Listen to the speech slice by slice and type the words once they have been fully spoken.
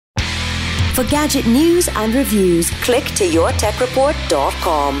For gadget news and reviews, click to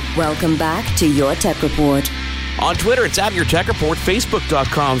YourTechReport.com. Welcome back to Your Tech Report. On Twitter, it's at YourTechReport,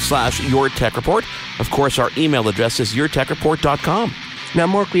 Facebook.com/YourTechReport. Of course, our email address is YourTechReport.com. Now,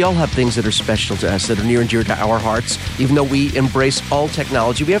 Mark, we all have things that are special to us, that are near and dear to our hearts. Even though we embrace all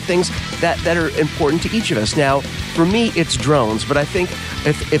technology, we have things that are important to each of us. Now, for me, it's drones, but I think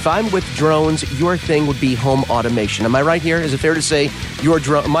if I'm with drones, your thing would be home automation. Am I right here? Is it fair to say your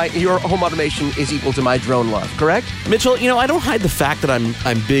home automation is equal to my drone love, correct? Mitchell, I don't hide the fact that I'm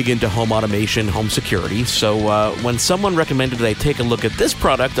big into home automation, home security. So when someone recommended that I take a look at this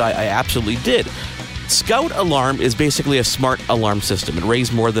product, I absolutely did. Scout Alarm is basically a smart alarm system. It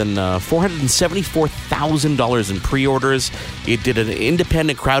raised more than $474,000 in pre-orders. It did an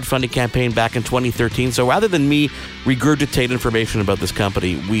independent crowdfunding campaign back in 2013. So rather than me regurgitate information about this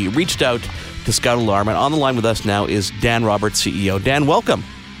company, we reached out to Scout Alarm. And on the line with us now is Dan Roberts, CEO. Dan, welcome.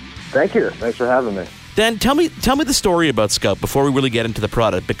 Thank you. Thanks for having me. Dan, tell me the story about Scout before we really get into the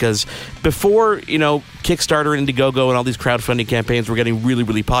product, because before, Kickstarter and Indiegogo and all these crowdfunding campaigns were getting really,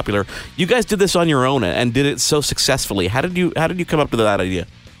 really popular, you guys did this on your own and did it so successfully. How did you come up with that idea?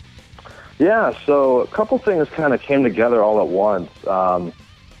 Yeah, so a couple things kind of came together all at once.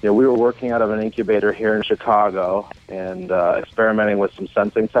 We were working out of an incubator here in Chicago and experimenting with some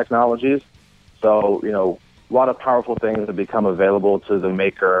sensing technologies. So, a lot of powerful things have become available to the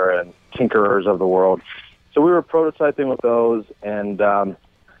maker and tinkerers of the world. So we were prototyping with those, and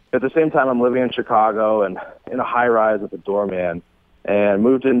at the same time, I'm living in Chicago and in a high-rise as a doorman, and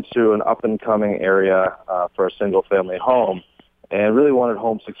moved into an up-and-coming area for a single-family home, and really wanted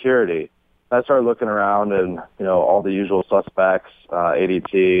home security. I started looking around, and all the usual suspects,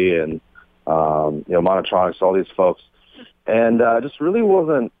 ADT and Monotronics, all these folks, and just really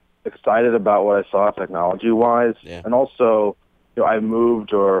wasn't excited about what I saw technology-wise, and also, I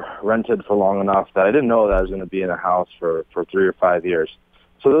moved or rented for long enough that I didn't know that I was going to be in a house for 3 or 5 years.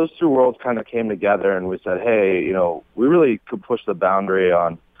 So those two worlds kind of came together, and we said, hey, we really could push the boundary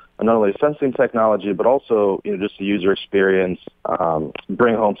on not only sensing technology, but also, just the user experience,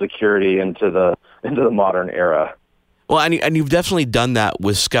 bring home security into the modern era. Well, and you've definitely done that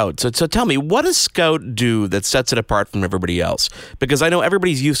with Scout. So tell me, what does Scout do that sets it apart from everybody else? Because I know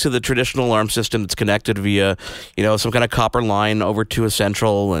everybody's used to the traditional alarm system that's connected via, some kind of copper line over to a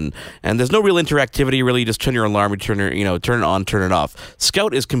central, and there's no real interactivity. Really, you just turn your alarm, turn it on, turn it off.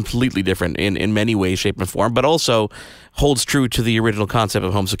 Scout is completely different in many ways, shape, and form, but also holds true to the original concept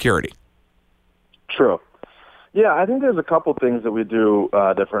of home security. True. Yeah, I think there's a couple things that we do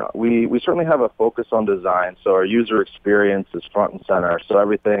different. We certainly have a focus on design, so our user experience is front and center. So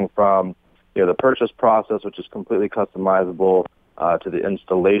everything from the purchase process, which is completely customizable, to the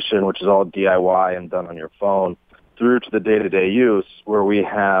installation, which is all DIY and done on your phone, through to the day-to-day use, where we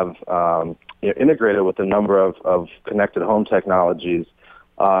have integrated with a number of connected home technologies.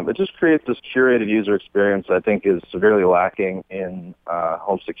 It just creates this curated user experience that I think is severely lacking in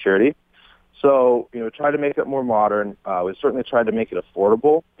home security. So, try to make it more modern. We certainly tried to make it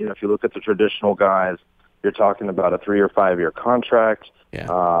affordable. If you look at the traditional guys, you're talking about a 3 or 5 year contract,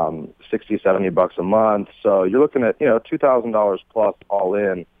 $60, $70 a month. So you're looking at, $2,000 plus all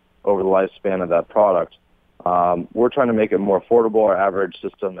in over the lifespan of that product. We're trying to make it more affordable. Our average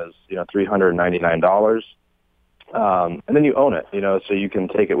system is, $399. And then you own it, so you can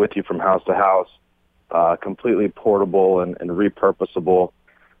take it with you from house to house, completely portable and repurposable.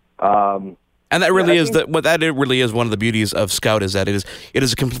 And that really is one of the beauties of Scout, is that it is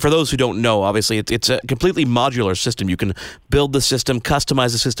for those who don't know, obviously it's a completely modular system. You can build the system,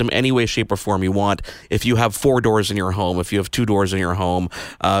 customize the system any way, shape, or form you want. If you have 4 doors in your home, if you have 2 doors in your home,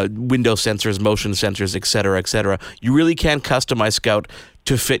 window sensors, motion sensors, et cetera, you really can customize Scout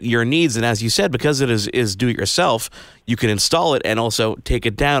to fit your needs. And as you said, because it is do-it-yourself, you can install it and also take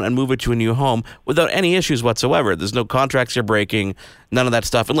it down and move it to a new home without any issues whatsoever. There's no contracts you're breaking, none of that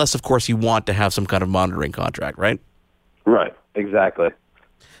stuff, unless, of course, you want to have some kind of monitoring contract, right? Right, exactly.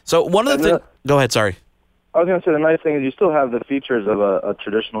 So one of the things... Go ahead, sorry. I was going to say, the nice thing is you still have the features of a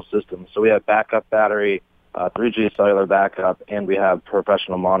traditional system. So we have backup battery, 3G cellular backup, and we have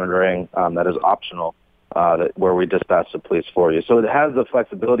professional monitoring that is optional. Where we dispatch the police for you. So it has the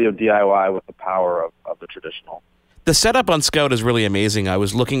flexibility of DIY with the power of the traditional. The setup on Scout is really amazing. I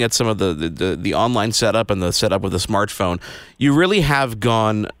was looking at some of the online setup and the setup with the smartphone. You really have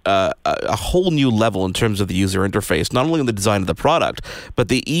gone a whole new level in terms of the user interface, not only in the design of the product, but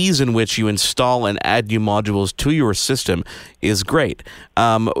the ease in which you install and add new modules to your system is great.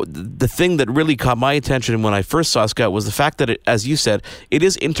 The thing that really caught my attention when I first saw Scout was the fact that, as you said, it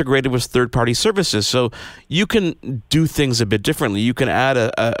is integrated with third-party services. So you can do things a bit differently. You can add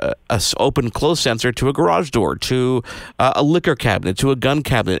a open-close sensor to a garage door, to a liquor cabinet, to a gun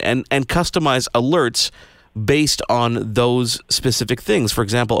cabinet, and customize alerts based on those specific things. For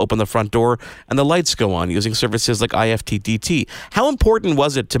example, open the front door and the lights go on using services like IFTTT. How important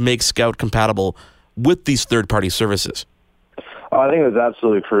was it to make Scout compatible with these third-party services? I think it was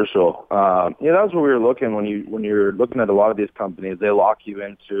absolutely crucial. That was what we were looking when you're looking at a lot of these companies. They lock you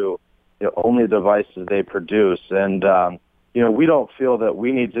into only devices they produce, and we don't feel that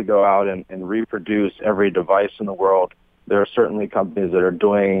we need to go out and reproduce every device in the world. There are certainly companies that are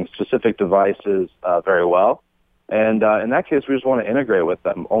doing specific devices very well. And in that case, we just want to integrate with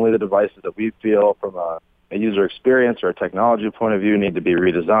them. Only the devices that we feel from a user experience or a technology point of view need to be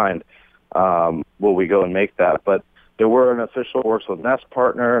redesigned. Will we go and make that? But we're an official Works with Nest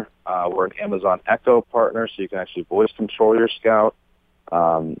partner. We're an Amazon Echo partner, so you can actually voice control your Scout.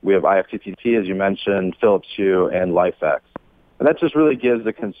 We have IFTTT, as you mentioned, Philips Hue, and LifeX. And that just really gives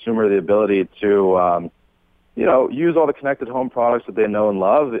the consumer the ability to, use all the connected home products that they know and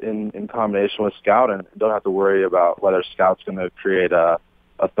love in combination with Scout, and don't have to worry about whether Scout's going to create a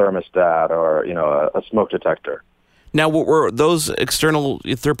thermostat or, a smoke detector. Now, were those external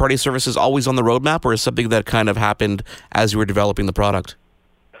third-party services always on the roadmap, or is something that kind of happened as you were developing the product?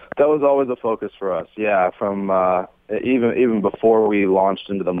 That was always a focus for us, yeah. From even before we launched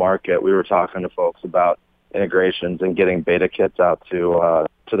into the market, we were talking to folks about integrations and getting beta kits out to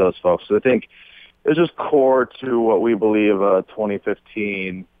those folks. So I think it's just core to what we believe a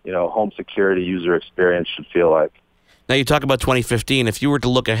 2015, home security user experience should feel like. Now, you talk about 2015. If you were to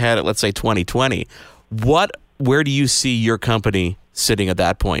look ahead at, let's say, 2020, where do you see your company sitting at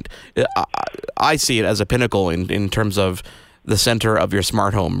that point? I see it as a pinnacle in terms of the center of your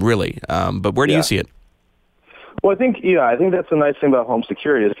smart home, really. But where do you see it? Well, I think that's the nice thing about home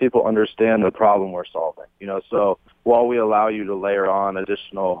security is people understand the problem we're solving. So while we allow you to layer on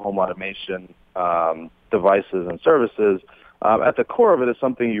additional home automation devices and services, at the core of it is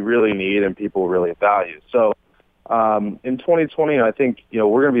something you really need and people really value. So in 2020, I think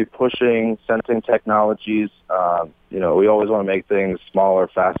we're going to be pushing sensing technologies. We always want to make things smaller,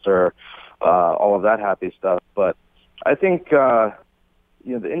 faster, all of that happy stuff. But I think the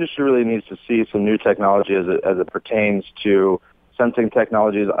industry really needs to see some new technology as it pertains to sensing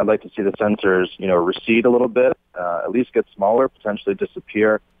technologies. I'd like to see the sensors, recede a little bit, at least get smaller, potentially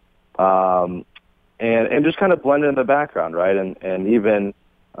disappear, and just kind of blend in the background, right? And even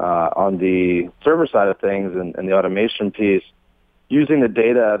on the server side of things and the automation piece, using the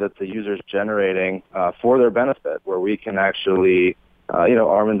data that the user's generating for their benefit, where we can actually,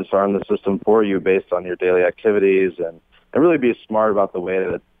 arm and disarm the system for you based on your daily activities and really be smart about the way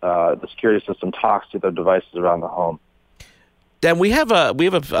that the security system talks to the devices around the home. Dan, we have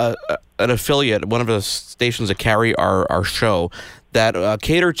an affiliate, one of the stations that carry our show that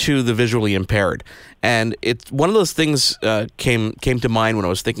cater to the visually impaired, and it's one of those things came to mind when I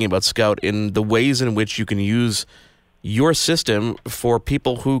was thinking about Scout in the ways in which you can use your system for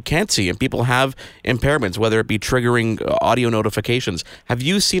people who can't see and people have impairments, whether it be triggering audio notifications. Have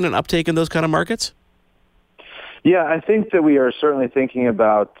you seen an uptake in those kind of markets? Yeah, I think that we are certainly thinking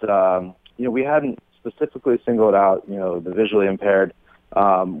about, we hadn't specifically singled out, the visually impaired.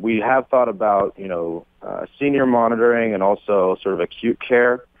 We have thought about, senior monitoring and also sort of acute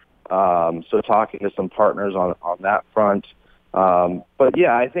care. So talking to some partners on that front. But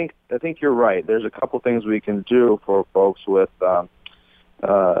yeah, I think you're right. There's a couple things we can do for folks with,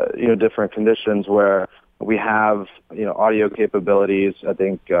 different conditions where we have, audio capabilities. I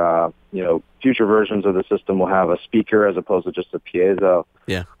think, future versions of the system will have a speaker as opposed to just a piezo.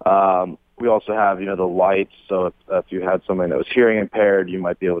 Yeah. We also have, the lights. So if you had somebody that was hearing impaired, you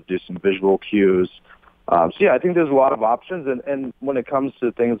might be able to do some visual cues. So yeah, I think there's a lot of options. And when it comes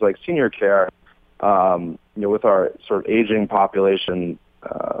to things like senior care, with our sort of aging population,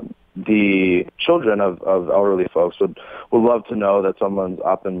 the children of elderly folks would love to know that someone's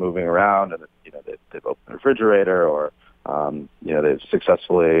up and moving around and, they've opened the refrigerator or, they've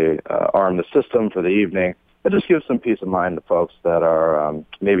successfully armed the system for the evening. It just gives some peace of mind to folks that are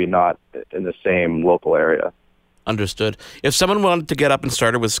maybe not in the same local area. Understood. If someone wanted to get up and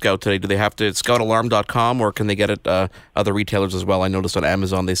started with Scout today, do they have to scoutalarm.com or can they get it other retailers as well? I noticed on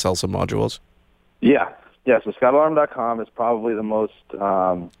Amazon they sell some modules. Yeah. Yeah, so ScoutAlarm.com is probably the most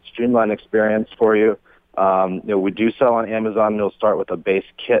streamlined experience for you. We do sell on Amazon. You'll start with a base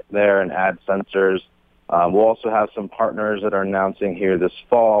kit there and add sensors. We'll also have some partners that are announcing here this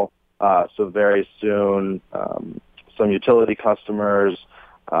fall. So very soon, some utility customers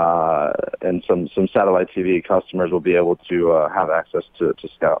and some satellite TV customers will be able to have access to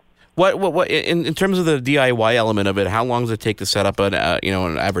Scout. What in terms of the DIY element of it? How long does it take to set up an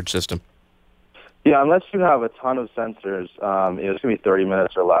average system? Yeah, unless you have a ton of sensors, it's going to be 30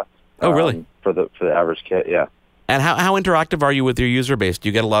 minutes or less. Oh, really? For the average kit, yeah. And how interactive are you with your user base? Do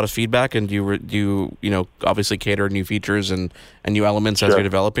you get a lot of feedback, and do you obviously cater new features and new elements as you're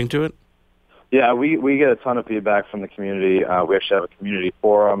developing to it? Yeah, we get a ton of feedback from the community. We actually have a community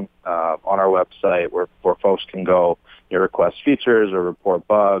forum on our website where folks can go request features or report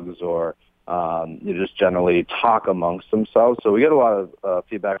bugs or just generally talk amongst themselves. So we get a lot of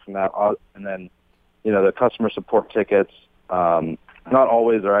feedback from that. And then, the customer support tickets, not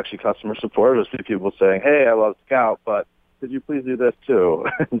always are actually customer support. There's people saying, hey, I love Scout, but could you please do this too?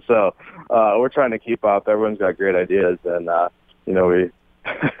 And so we're trying to keep up. Everyone's got great ideas, and, we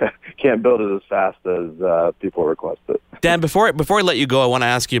can't build it as fast as people request it. Dan, before I let you go, I want to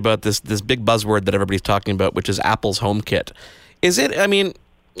ask you about this big buzzword that everybody's talking about, which is Apple's HomeKit. Is it,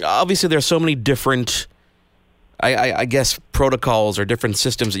 obviously there's so many different, I guess, protocols or different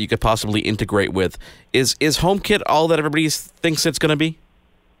systems that you could possibly integrate with. Is HomeKit all that everybody thinks it's going to be?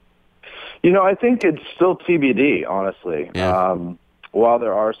 I think it's still TBD, honestly. Yeah. While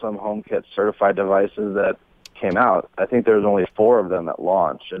there are some HomeKit certified devices that came out, I think there's only 4 of them at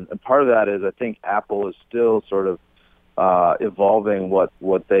launch. And part of that is I think Apple is still sort of evolving what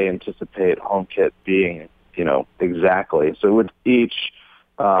they anticipate HomeKit being, exactly. So with each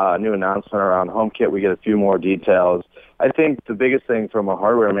new announcement around HomeKit, we get a few more details. I think the biggest thing from a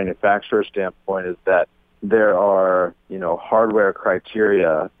hardware manufacturer standpoint is that there are, hardware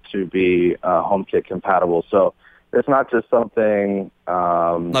criteria to be HomeKit compatible. So it's not just something...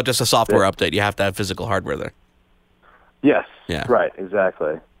 not just a software update. You have to have physical hardware there. Yes. Yeah. Right.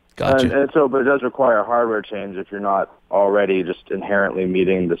 Exactly. Gotcha. And so, but it does require a hardware change if you're not already just inherently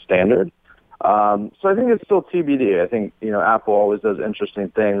meeting the standard. So I think it's still TBD. I think, Apple always does interesting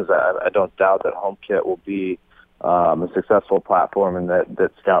things. I don't doubt that HomeKit will be a successful platform and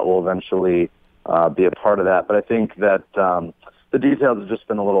that Scout will eventually be a part of that. But I think that the details have just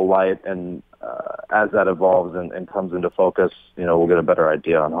been a little light, and as that evolves and comes into focus, we'll get a better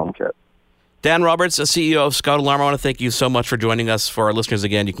idea on HomeKit. Dan Roberts, CEO of Scout Alarm, I want to thank you so much for joining us. For our listeners,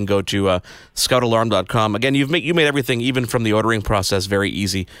 again, you can go to scoutalarm.com. Again, you made everything, even from the ordering process, very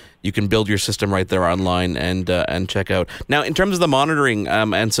easy. You can build your system right there online and check out. Now, in terms of the monitoring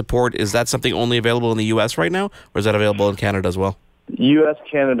and support, is that something only available in the U.S. right now, or is that available in Canada as well? U.S.,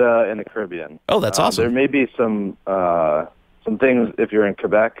 Canada, and the Caribbean. Oh, that's awesome. There may be some things if you're in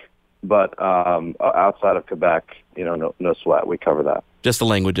Quebec, but outside of Quebec, no sweat. We cover that. Just a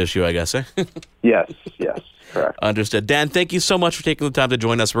language issue, I guess, eh? Yes, correct. Understood. Dan, thank you so much for taking the time to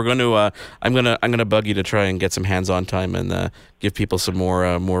join us. We're going to, I'm going to bug you to try and get some hands-on time and give people some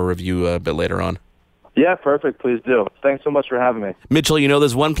more review a bit later on. Yeah, perfect. Please do. Thanks so much for having me. Mitchell,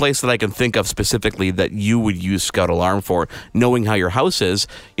 there's one place that I can think of specifically that you would use Scout Alarm for, knowing how your house is.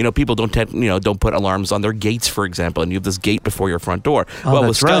 People don't put alarms on their gates, for example, and you have this gate before your front door. Well,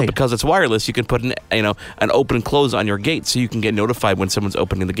 with Scout, because it's wireless, you can put an open and close on your gate, so you can get notified when someone's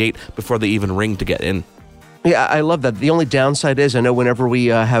opening the gate before they even ring to get in. Yeah, I love that. The only downside is, I know whenever we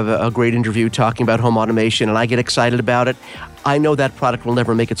have a great interview talking about home automation and I get excited about it, I know that product will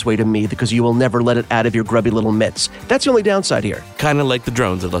never make its way to me because you will never let it out of your grubby little mitts. That's the only downside here. Kind of like the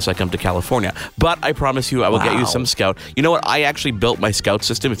drones, unless I come to California. But I promise you, I will get you some Scout. You know what? I actually built my Scout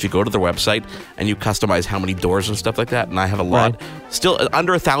system. If you go to their website and you customize how many doors and stuff like that, and I have a lot, still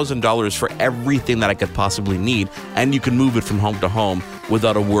under $1,000 for everything that I could possibly need, and you can move it from home to home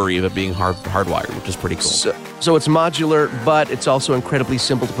without a worry of it being hardwired, which is pretty cool. So it's modular, but it's also incredibly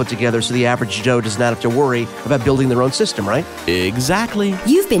simple to put together, so the average Joe does not have to worry about building their own system, right? Exactly.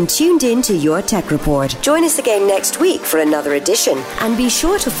 You've been tuned in to Your Tech Report. Join us again next week for another edition. And be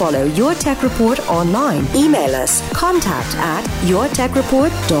sure to follow Your Tech Report online. Email us,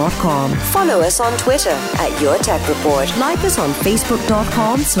 contact@YourTechReport.com. Follow us on Twitter @YourTechReport. Like us on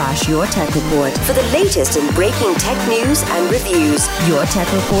Facebook.com/YourTechReport. For the latest in breaking tech news and reviews,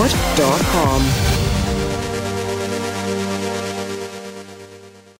 YourTechReport.com.